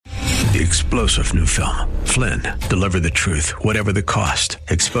the explosive new film, Flynn, Deliver the Truth, Whatever the Cost,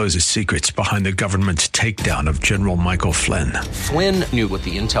 exposes secrets behind the government's takedown of General Michael Flynn. Flynn knew what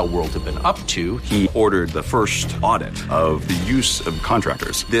the intel world had been up to. He ordered the first audit of the use of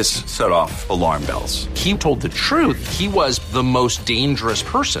contractors. This set off alarm bells. He told the truth. He was the most dangerous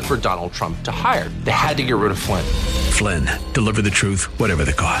person for Donald Trump to hire. They had to get rid of Flynn. Flynn, Deliver the Truth, Whatever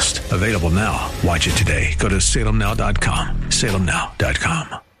the Cost. Available now. Watch it today. Go to salemnow.com.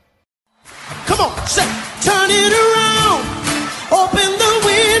 salemnow.com. Come on, say, turn it around. Open the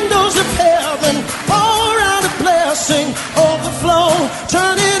windows of heaven. Pour out a blessing, overflow.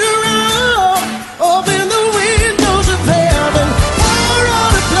 Turn it around. Open the windows of heaven. Pour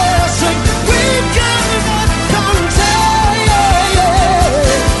out a blessing. We've got to come.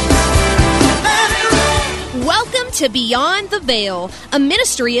 Welcome to Beyond the Veil, a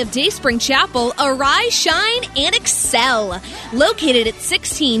ministry of Dayspring Chapel. Arise, shine, and excel. Located at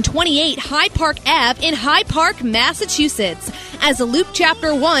 1628 Hyde Park Ave in Hyde Park, Massachusetts. As Luke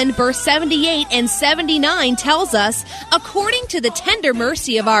chapter 1, verse 78 and 79 tells us, according to the tender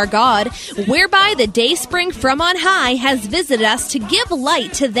mercy of our God, whereby the dayspring from on high has visited us to give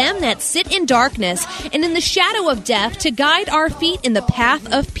light to them that sit in darkness and in the shadow of death, to guide our feet in the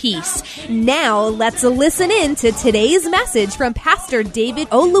path of peace. Now let's listen in to today's message from Pastor David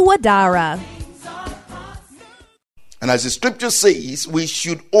Oluwadara. And as the scripture says, we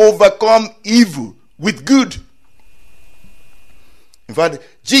should overcome evil with good. In fact,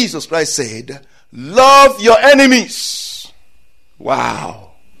 Jesus Christ said, love your enemies.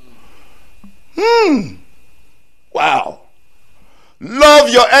 Wow. Wow. Love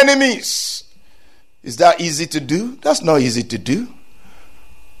your enemies. Is that easy to do? That's not easy to do.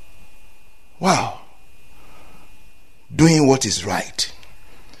 Wow. Doing what is right.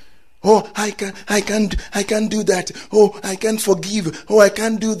 Oh, I can do that. Oh, I can forgive. Oh, I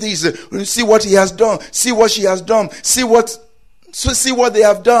can do this. See what he has done. See what she has done. See what they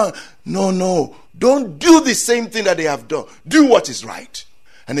have done. No. Don't do the same thing that they have done. Do what is right.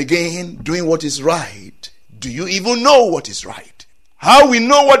 And again, doing what is right. Do you even know what is right? How we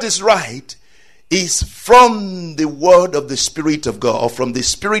know what is right is from the word of the Spirit of God, or from the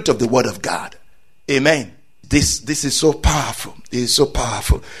Spirit of the word of God. Amen. This is so powerful. It is so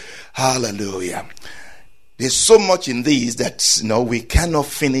powerful. Hallelujah. There's so much in these that we cannot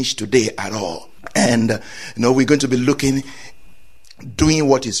finish today at all. And we're going to be doing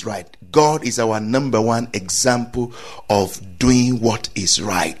what is right. God is our number one example of doing what is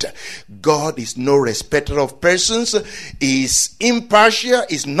right. God is no respecter of persons, is impartial,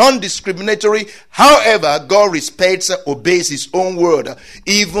 is non-discriminatory. However, God respects, obeys his own word,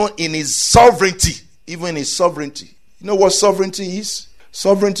 even in his sovereignty. Even in his sovereignty. You know what sovereignty is?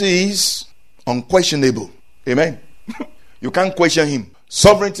 Sovereignty is unquestionable. Amen. You can't question him.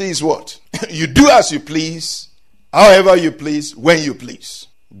 Sovereignty is what? You do as you please, however you please, when you please.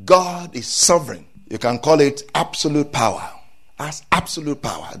 God is sovereign. You can call it absolute power. Has absolute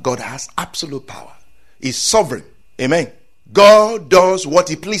power. God has absolute power. He's sovereign. Amen. God does what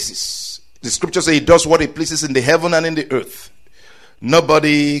he pleases. The scripture says he does what he pleases in the heaven and in the earth.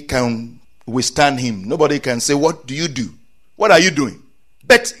 Nobody can withstand him. Nobody can say, what do you do? What are you doing?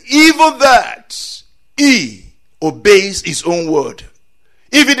 But even that, he obeys his own word.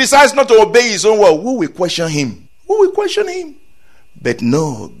 If he decides not to obey his own word, who will question him? Who will question him? But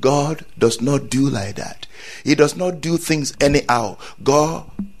no, God does not do like that. He does not do things anyhow. God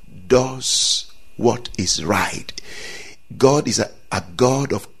does what is right. God is a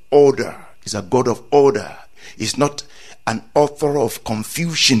God of order. He's a God of order. He's not an author of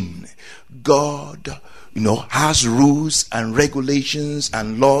confusion. God, has rules and regulations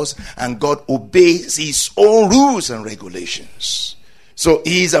and laws, and God obeys his own rules and regulations. So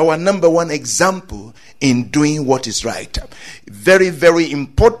he is our number one example in doing what is right. Very, very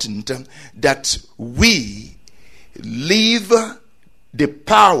important that we live the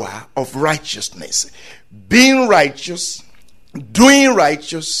power of righteousness. Being righteous, doing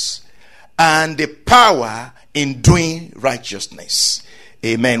righteous, and the power in doing righteousness.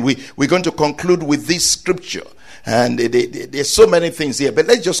 Amen. We're going to conclude with this scripture. And there's so many things here, but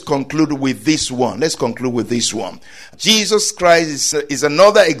let's just conclude with this one. Let's conclude with this one. Jesus Christ is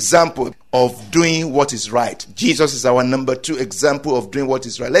another example of doing what is right. Jesus is our number 2 example of doing what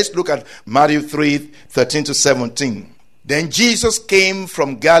is right. Let's look at Matthew 3:13-17. Then Jesus came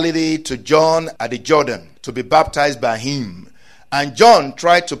from Galilee to John at the Jordan to be baptized by him. And John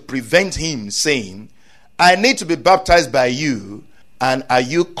tried to prevent him, saying, I need to be baptized by you, and are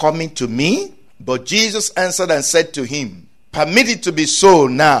you coming to me? But Jesus answered and said to him, permit it to be so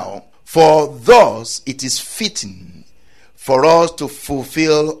now, for thus it is fitting for us to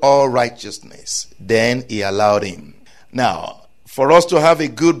fulfill all righteousness. Then he allowed him. Now, for us to have a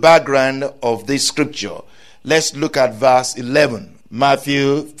good background of this scripture, let's look at verse 11.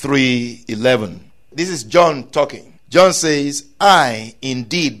 Matthew 3:11. This is John talking. John says, I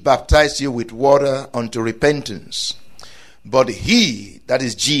indeed baptize you with water unto repentance. But he, that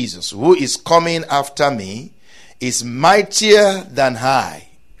is Jesus, who is coming after me, is mightier than I.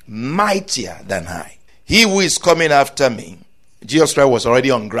 Mightier than I. He who is coming after me. Jesus Christ was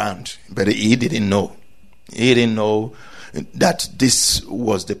already on ground, but he didn't know. He didn't know that this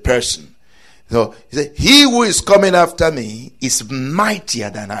was the person. So he said, he who is coming after me is mightier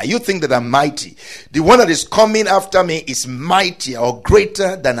than I. You think that I'm mighty. The one that is coming after me is mightier or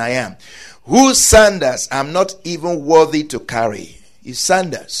greater than I am. Whose sandals I'm not even worthy to carry. His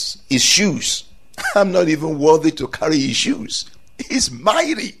sandals, his shoes. I'm not even worthy to carry his shoes. He's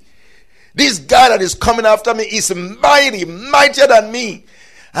mighty. This guy that is coming after me is mighty, mightier than me.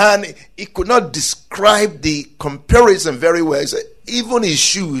 And he could not describe the comparison very well. He said, even his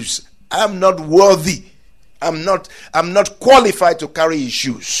shoes, I'm not worthy. I'm not qualified to carry his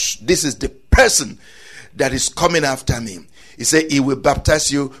shoes. This is the person that is coming after me. He said he will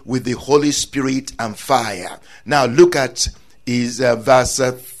baptize you with the Holy Spirit and fire. Now look at his verse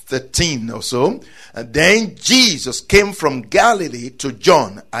 13 or so. And then Jesus came from Galilee to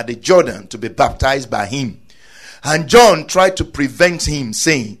John at the Jordan to be baptized by him. And John tried to prevent him,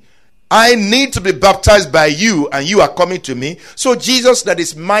 saying, I need to be baptized by you, and you are coming to me. So Jesus, that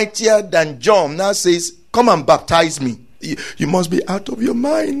is mightier than John, now says, come and baptize me. You must be out of your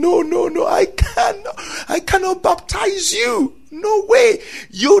mind. No, I cannot baptize you. No way.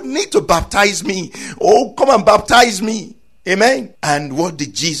 You need to baptize me. Oh, come and baptize me. Amen. And what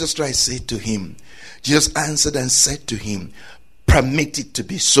did Jesus Christ say to him? Jesus answered and said to him, permit it to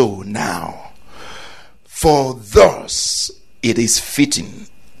be so now. For thus it is fitting.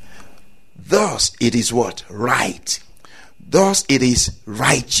 Thus it is what? Right. Thus it is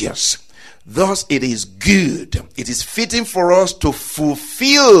righteous. Thus it is good. It is fitting for us to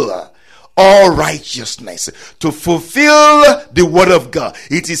fulfill all righteousness, to fulfill the word of God.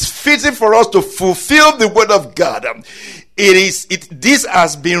 It is fitting for us to fulfill the word of God. This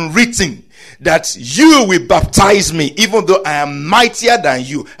has been written, that you will baptize me, even though I am mightier than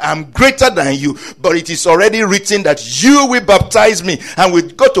you, I am greater than you, but it is already written that you will baptize me, and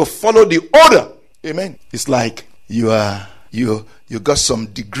we've got to follow the order. Amen. It's like you got some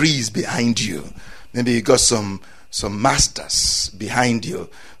degrees behind you. Maybe you got some masters behind you,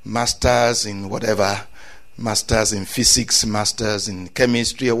 masters in whatever, masters in physics, masters in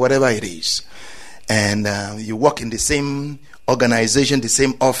chemistry, or whatever it is, and you work in the same organization, the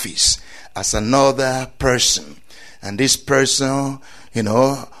same office as another person, and this person,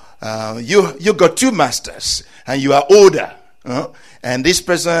 you got two masters, and you are older, and this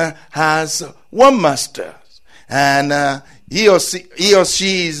person has one master, and he or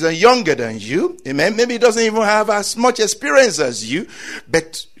she is younger than you. Amen. Maybe he doesn't even have as much experience as you,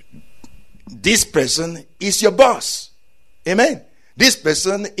 but this person is your boss. Amen. This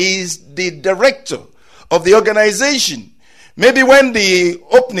person is the director of the organization. Maybe when the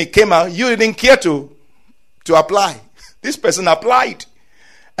opening came out, you didn't care to apply. This person applied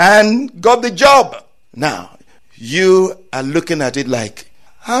and got the job. Now, you are looking at it like,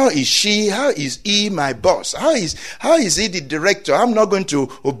 how is he my boss? How is he the director? I'm not going to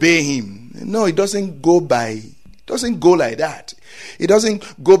obey him. No, it doesn't go like that. It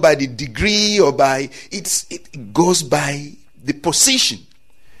doesn't go by the degree or it goes by the position.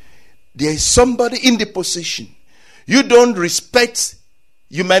 There is somebody in the position. You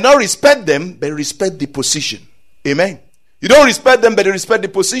may not respect them, but respect the position. Amen. You don't respect them, but you respect the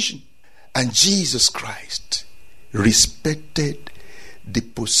position. And Jesus Christ respected the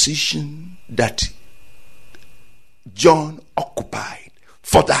position that John occupied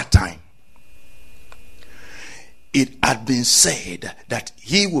for that time. It had been said that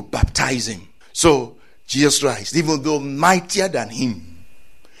he would baptize him. So Jesus Christ, even though mightier than him,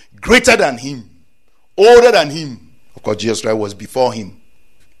 greater than him, older than him, of course Jesus Christ was before him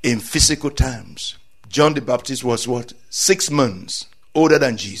in physical terms. John the Baptist was 6 months older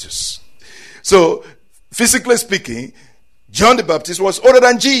than Jesus. So physically speaking, John the Baptist was older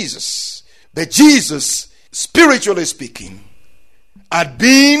than Jesus. But Jesus, spiritually speaking, had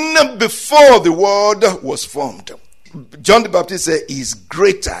been before the world was formed. John the Baptist said, he's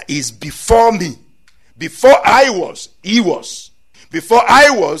greater, he's before me. Before I was, he was. Before I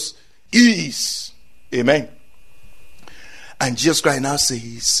was, he is. Amen. And Jesus Christ now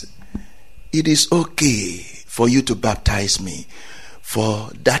says, it is okay for you to baptize me, for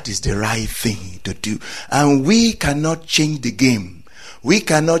that is the right thing to do. And we cannot change the game. We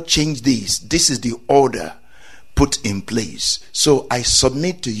cannot change this. This is the order put in place. So I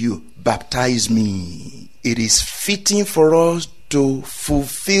submit to you, baptize me. It is fitting for us to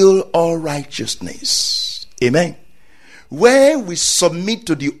fulfill all righteousness. Amen. When we submit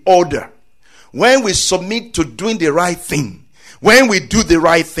to the order, when we submit to doing the right thing, when we do the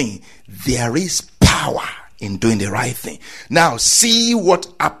right thing, there is power in doing the right thing. Now, see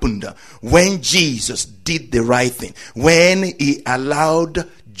what happened when Jesus did the right thing. When he allowed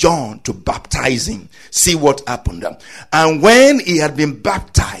John to baptize him. See what happened. And when he had been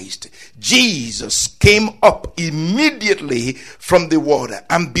baptized, Jesus came up immediately from the water,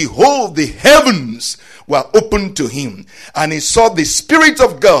 and behold, the heavens were opened to him, and he saw the Spirit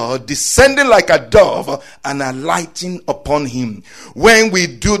of God descending like a dove and alighting upon him. When we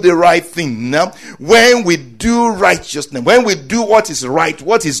do the right thing, when we do righteousness, when we do what is right,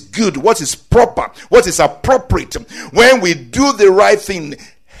 what is good, what is proper, what is appropriate, when we do the right thing,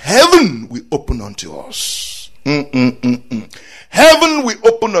 heaven will open unto us. Heaven will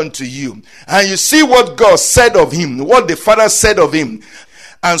open unto you. And you see what God said of him, what the Father said of him.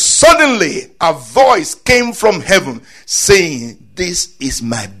 And suddenly a voice came from heaven saying, this is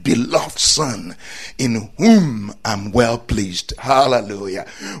my beloved Son, in whom I'm well pleased. Hallelujah.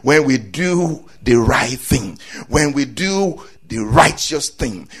 When we do the right thing, when we do the righteous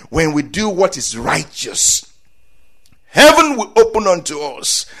thing, when we do what is righteous, heaven will open unto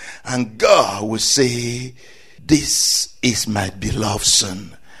us, and God will say, this is my beloved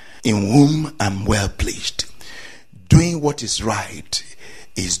Son, in whom I'm well pleased. Doing what is right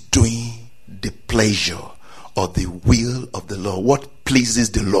is doing the pleasure or the will of the Lord. What pleases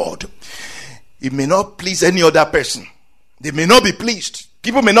the Lord. It may not please any other person. They may not be pleased.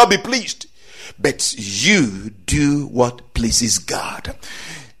 People may not be pleased. But you do what pleases God.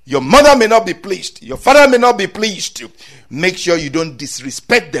 Your mother may not be pleased. Your father may not be pleased. Make sure you don't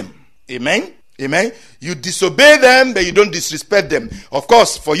disrespect them. Amen? Amen? You disobey them, but you don't disrespect them. Of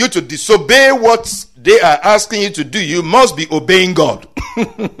course, for you to disobey what they are asking you to do, you must be obeying God.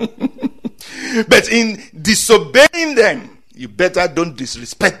 But in disobeying them, you better don't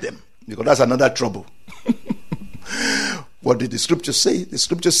disrespect them, because that's another trouble. What did the scripture say? The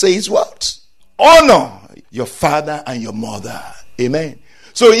scripture says what? Honor your father and your mother. Amen.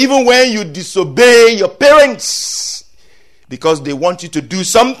 So even when you disobey your parents because they want you to do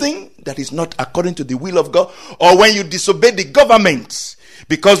something that is not according to the will of God, or when you disobey the government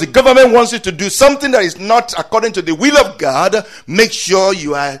because the government wants you to do something that is not according to the will of God, make sure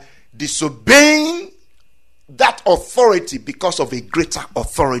you are disobeying that authority because of a greater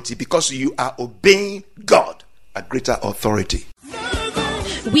authority, because you are obeying God, a greater authority.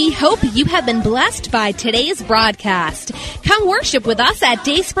 We hope you have been blessed by today's broadcast. Come worship with us at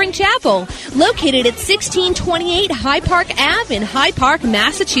Dayspring Chapel, located at 1628 Hyde Park Ave in Hyde Park,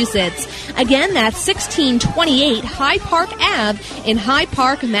 Massachusetts. Again, that's 1628 Hyde Park Ave in Hyde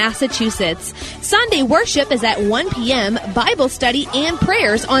Park, Massachusetts. Sunday worship is at 1 p.m., Bible study and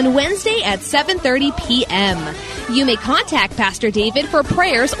prayers on Wednesday at 7:30 p.m. You may contact Pastor David for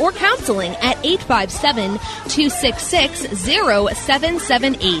prayers or counseling at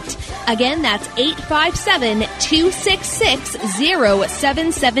 857-266-0778. Again, that's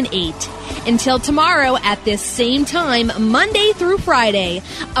 857-266-0778. Until tomorrow at this same time, Monday through Friday,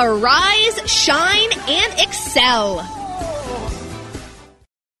 arise, shine, and excel.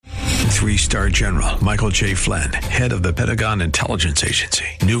 3-star General Michael J. Flynn, head of the Pentagon Intelligence Agency,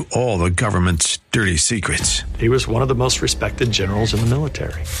 knew all the government's dirty secrets. He was one of the most respected generals in the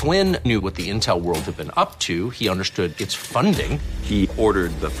military. Flynn knew what the intel world had been up to. He understood its funding. He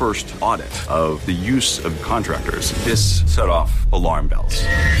ordered the first audit of the use of contractors. This set off alarm bells.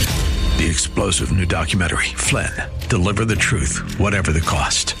 The explosive new documentary, Flynn, Deliver the Truth, Whatever the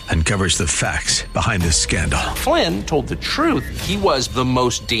Cost, uncovers the facts behind this scandal. Flynn told the truth. He was the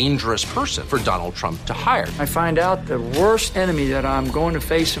most dangerous person for Donald Trump to hire. I find out the worst enemy that I'm going to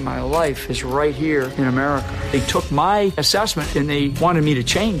face in my life is right here in America. They took my assessment and they wanted me to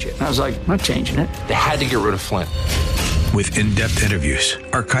change it. And I was like, I'm not changing it. They had to get rid of Flynn. With in-depth interviews,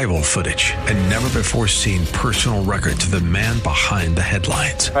 archival footage, and never-before-seen personal records of the man behind the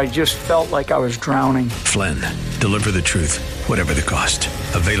headlines. I just felt like I was drowning. Flynn, Deliver the Truth, Whatever the Cost.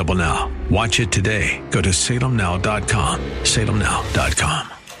 Available now. Watch it today. Go to salemnow.com.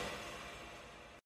 salemnow.com.